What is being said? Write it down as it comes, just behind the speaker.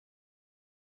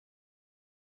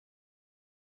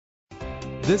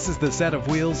This is the set of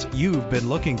wheels you've been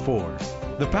looking for.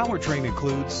 The powertrain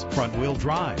includes front-wheel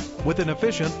drive with an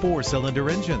efficient 4-cylinder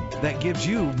engine that gives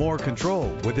you more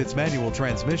control. With its manual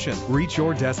transmission, reach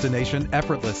your destination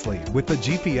effortlessly with the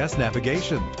GPS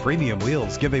navigation. Premium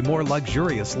wheels give a more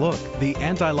luxurious look. The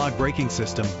anti-lock braking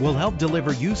system will help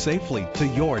deliver you safely to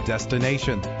your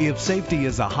destination. If safety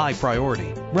is a high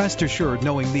priority, rest assured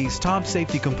knowing these top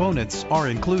safety components are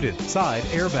included: side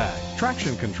airbag,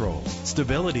 traction control,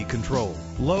 stability control,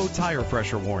 low tire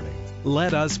pressure warning.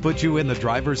 Let us put you in the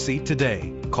driver's seat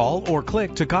today. Call or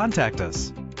click to contact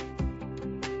us.